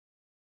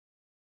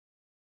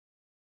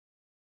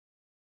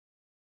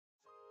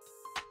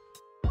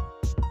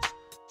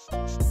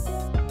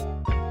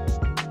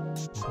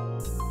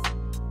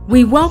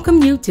We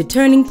welcome you to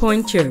Turning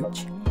Point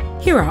Church.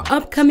 Here are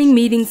upcoming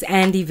meetings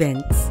and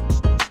events.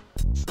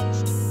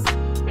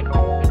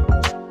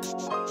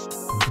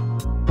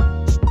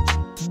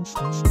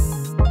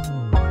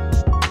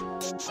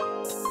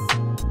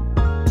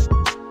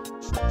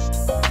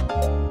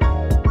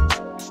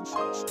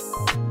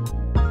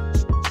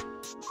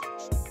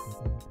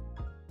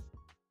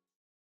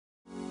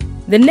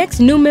 The next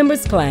new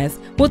members class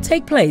will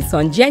take place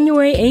on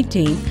January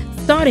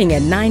 18th, starting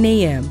at 9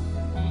 a.m.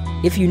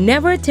 If you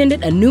never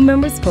attended a new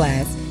members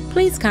class,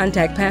 please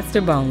contact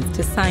Pastor Bones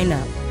to sign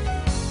up.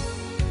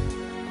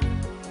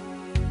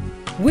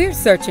 We're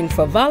searching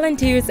for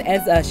volunteers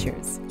as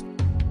ushers.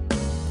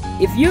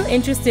 If you're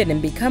interested in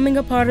becoming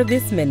a part of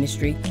this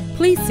ministry,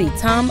 please see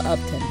Tom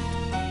Upton.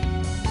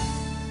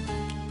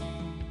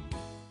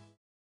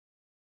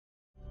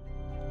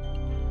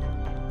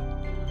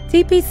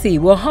 TPC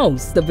will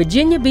host the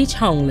Virginia Beach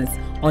Homeless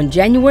on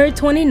January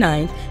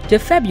 29th to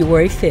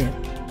February 5th.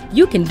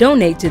 You can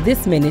donate to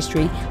this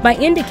ministry by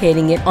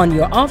indicating it on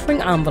your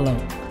offering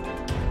envelope.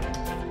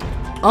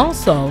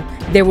 Also,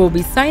 there will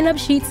be sign-up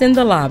sheets in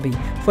the lobby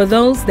for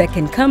those that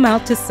can come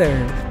out to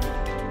serve.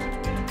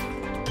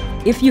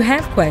 If you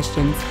have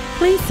questions,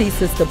 please see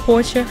Sister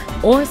Portia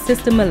or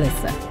Sister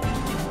Melissa.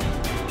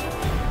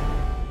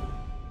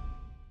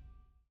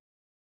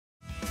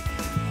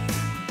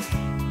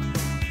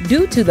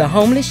 Due to the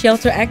homeless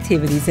shelter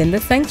activities in the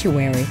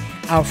sanctuary,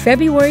 our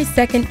February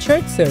 2nd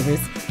church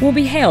service will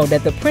be held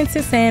at the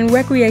Princess Anne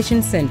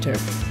Recreation Center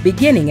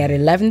beginning at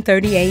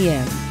 11:30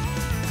 a.m.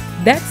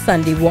 That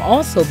Sunday will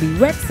also be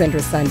Rec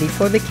Center Sunday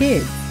for the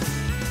kids.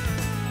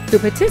 To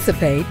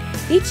participate,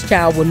 each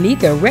child will need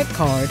their rec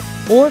card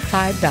or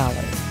 $5.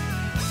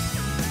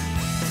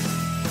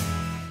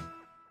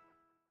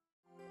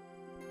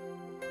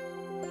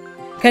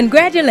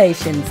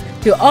 Congratulations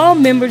to all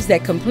members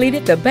that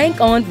completed the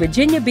Bank-On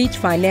Virginia Beach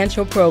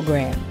Financial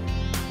Program.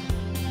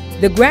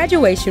 The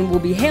graduation will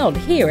be held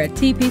here at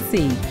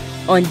TPC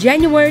on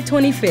January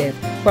 25th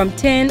from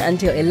 10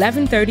 until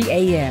 11:30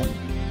 a.m.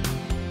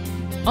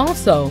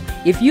 Also,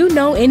 if you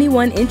know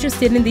anyone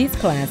interested in these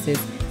classes,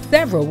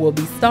 several will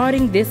be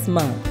starting this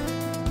month.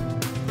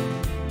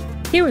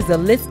 Here is a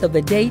list of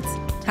the dates,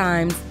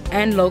 times,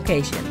 and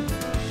locations.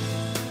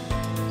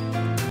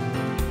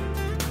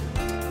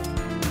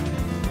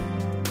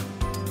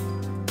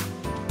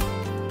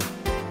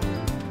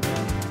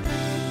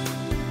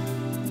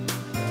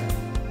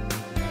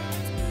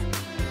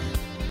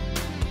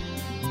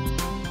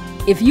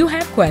 If you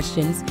have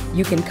questions,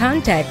 you can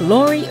contact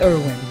Lori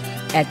Irwin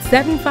at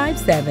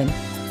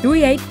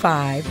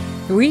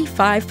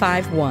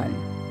 757-385-3551.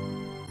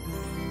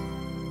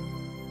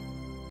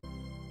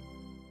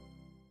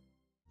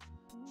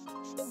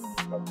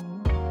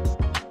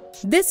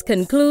 This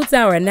concludes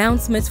our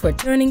announcements for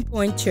Turning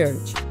Point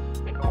Church,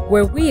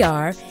 where we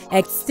are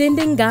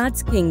extending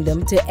God's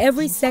kingdom to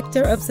every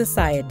sector of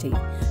society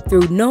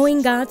through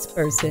knowing God's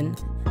person,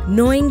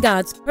 knowing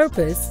God's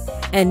purpose,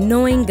 and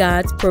knowing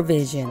God's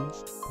provision.